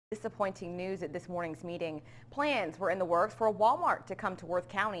Disappointing news at this morning's meeting. Plans were in the works for a Walmart to come to Worth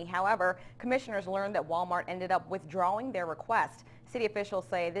County. However, commissioners learned that Walmart ended up withdrawing their request. City officials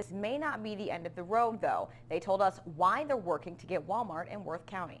say this may not be the end of the road, though. They told us why they're working to get Walmart in Worth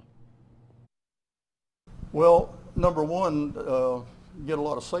County. Well, number one, get a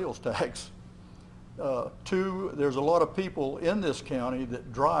lot of sales tax. Two, there's a lot of people in this county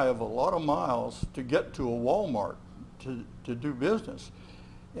that drive a lot of miles to get to a Walmart to do business.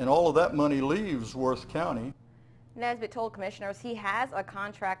 And all of that money leaves Worth County. Nesbitt told commissioners he has a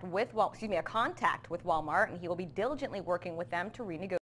contact with Walmart, and he will be diligently working with them to renegotiate.